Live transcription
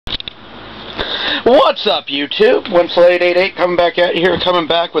What's up, YouTube? Once late 88 coming back out here, coming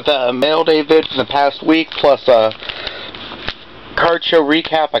back with a mail day vid from the past week, plus a card show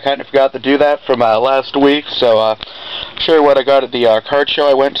recap. I kind of forgot to do that from last week, so show you what I got at the card show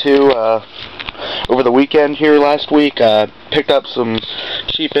I went to over the weekend here last week. Picked up some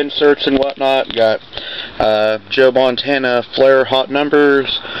cheap inserts and whatnot. Got Joe Montana Flair Hot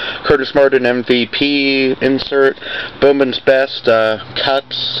Numbers, Curtis Martin MVP insert, Bowman's Best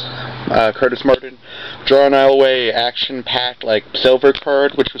cuts, Curtis Martin Drawn Alloway Action Pack like silver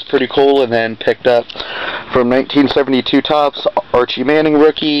card, which was pretty cool, and then picked up from 1972 Topps Archie Manning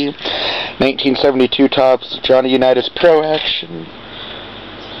rookie, 1972 Topps Johnny Unitas Pro Action,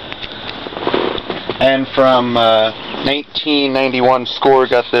 and from 1991 Score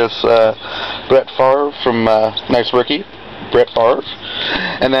got this Brett Favre from nice rookie, Brett Favre.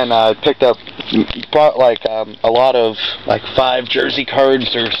 And then I picked up, bought like a lot of like 5 jersey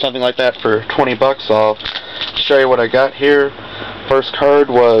cards or something like that for 20 bucks. I'll show you what I got here. First card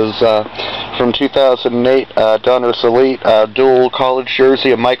was from 2008 Donruss Elite dual college jersey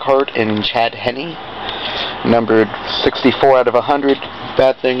of Mike Hart and Chad Henne, numbered 64 out of 100.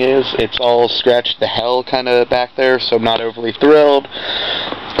 Bad thing is, it's all scratched the hell kind of back there, so I'm not overly thrilled.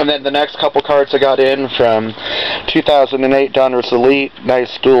 And then the next couple cards I got in from 2008 Donruss Elite,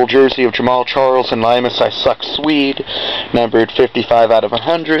 nice dual jersey of Jamal Charles and Limas I Suck Swede, numbered 55 out of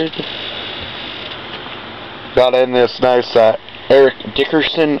 100. Got in this nice Eric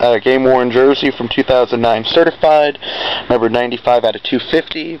Dickerson game-worn jersey from 2009 certified, numbered 95 out of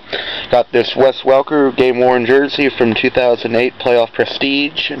 250. Got this Wes Welker game-worn jersey from 2008 Playoff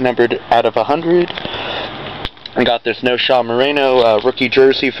Prestige, numbered out of 100. I got this No Shaw Moreno rookie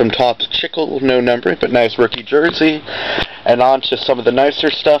jersey from Topps Chickle, no numbering, but nice rookie jersey. And on to some of the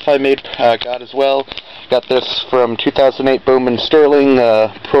nicer stuff I got as well. Got this from 2008 Bowman Sterling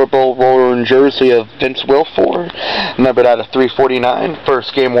Pro Bowl worn jersey of Vince Wilfork, numbered out of 349.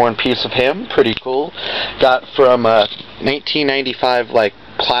 First game-worn piece of him, pretty cool. Got from 1995 like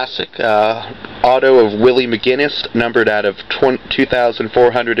classic auto of Willie McGinnis, numbered out of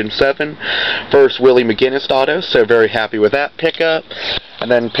 2,407. First Willie McGinnis auto, so very happy with that pickup.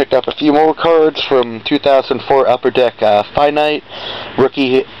 And then picked up a few more cards from 2004 Upper Deck Finite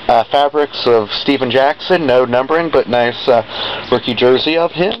rookie fabrics of Steven Jackson, no numbering, but nice rookie jersey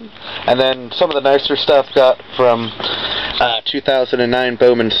of him. And then some of the nicer stuff got from 2009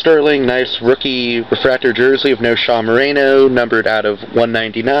 Bowman Sterling, nice rookie refractor jersey of No Shaw Moreno, numbered out of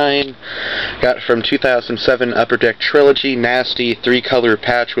 199. Got from 2007 Upper Deck Trilogy, nasty 3-color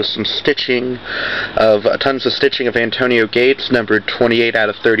patch with some stitching of tons of stitching of Antonio Gates, numbered 28 out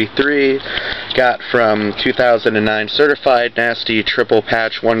of 33. Got from 2009 Certified nasty triple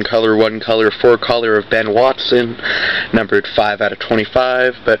patch 1-color, 4-color of Ben Watson, numbered 5 out of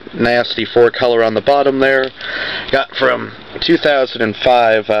 25, but nasty 4-color on the bottom there. Got from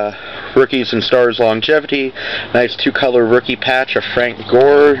 2005 Rookies and Stars Longevity, nice 2-color rookie patch of Frank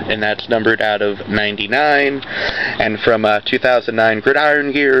Gore, and that's numbered out of 99. And from 2009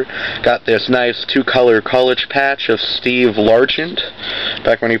 Gridiron Gear, got this nice 2-color college patch of Steve Largent,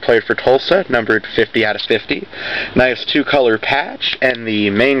 back when he played for Tulsa, numbered 50 out of 50. Nice 2-color patch. And the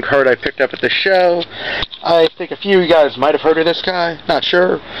main card I picked up at the show, I think a few of you guys might have heard of this guy, not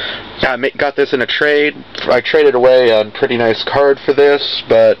sure. I got this in a trade. I traded away a pretty nice card for this,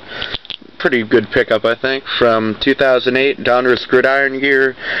 but pretty good pickup, I think. From 2008 Donruss Gridiron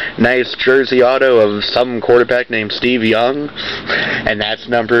Gear, nice jersey auto of some quarterback named Steve Young, and that's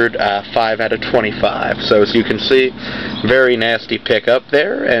numbered 5 out of 25. So as you can see, very nasty pickup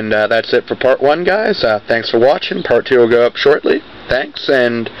there. And that's it for part 1, guys. Thanks for watching. Part 2 will go up shortly. Thanks,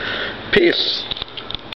 and peace.